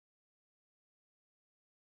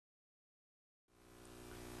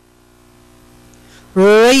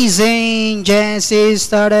Racing Jesse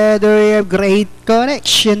started. We have great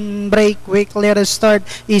connection. Break quickly to start.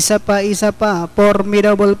 Isa pa.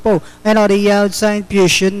 Formidable po. And on the outside,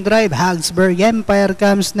 Fusion Drive. Habsburg Empire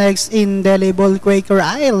comes next. Indelible Quaker.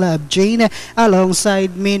 I Love Jane.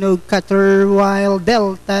 Alongside Mino Cutter, while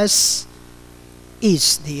Deltas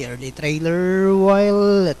is the early trailer,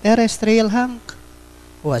 while Terrestrial Hunk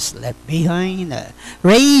was left behind.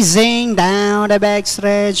 Racing down the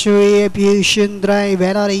backstretch with Fusion Drive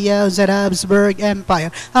and on the outside Habsburg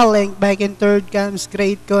Empire. A link back in third comes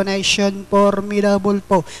Great Connection. Formidable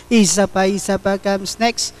po. Isa pa comes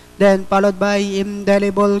next. Then followed by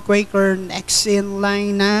Indelible Quaker. Next in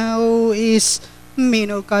line now is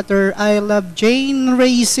Mino Cutter. I Love Jane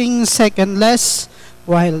racing second less,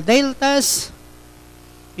 while Deltas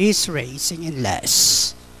is racing in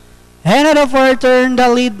less. And at the fourth turn, the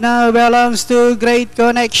lead now belongs to Great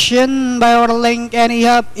Connection by our link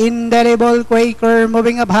anyhow. Indelible Quaker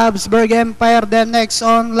moving up Habsburg Empire. Then next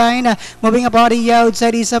online, moving up on the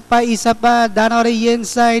outside, isa pa. Down on the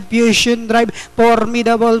inside, Fusion Drive.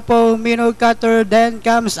 Formidable po, Mino Cutter. Then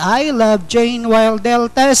comes I Love Jane, while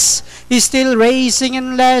Deltas is still racing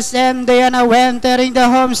in less. And they are now entering the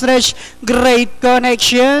home stretch. Great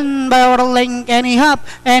Connection by our link anyhow.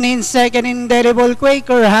 And in second, Indelible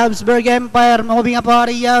Quaker. Habsburg Empire moving up on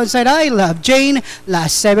the outside. I Love Jane.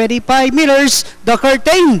 Last 75 meters, the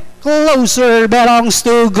curtain closer belongs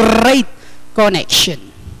to Great Connection.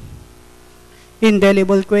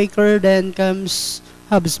 Indelible Quaker, then comes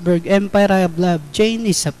Habsburg Empire. I Love Jane.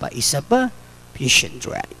 Isa pa. Fusion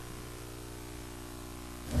Drive.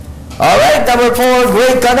 Alright, number 4,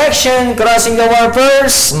 Great Connection, crossing the wire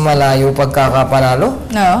first. Malayo pagkakapanalo.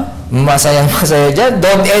 No. Masaya dyan.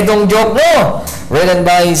 Dog Edong joke mo. Ridden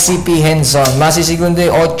by CP Henson. Masisigunde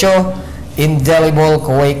 8, Indelible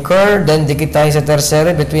Quaker. Then dikit tayo sa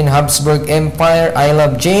tercere between Habsburg Empire, I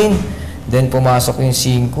Love Jane. Then pumasok yung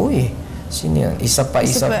 5 eh. Sino yan? Isa pa.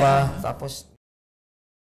 Tapos